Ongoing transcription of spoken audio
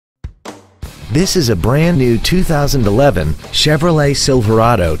This is a brand new 2011 Chevrolet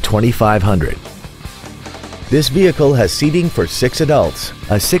Silverado 2500. This vehicle has seating for 6 adults,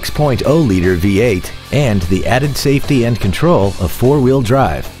 a 6.0-liter V8, and the added safety and control of 4-wheel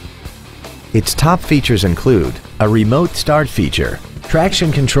drive. Its top features include a remote start feature,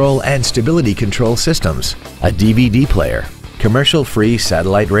 traction control and stability control systems, a DVD player, commercial-free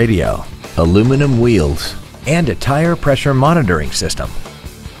satellite radio, aluminum wheels, and a tire pressure monitoring system.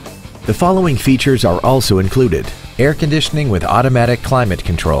 The following features are also included: air conditioning with automatic climate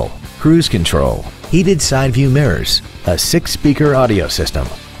control, cruise control, heated side view mirrors, a 6-speaker audio system,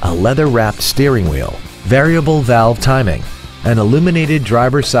 a leather-wrapped steering wheel, variable valve timing, an illuminated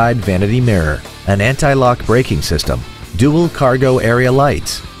driver's side vanity mirror, an anti-lock braking system, dual cargo area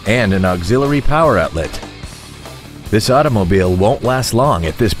lights, and an auxiliary power outlet. This automobile won't last long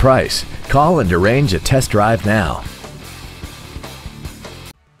at this price. Call and arrange a test drive now.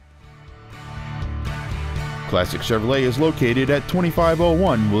 Classic Chevrolet is located at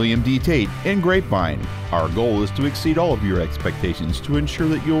 2501 William D Tate in Grapevine. Our goal is to exceed all of your expectations to ensure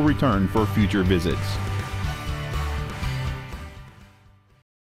that you'll return for future visits.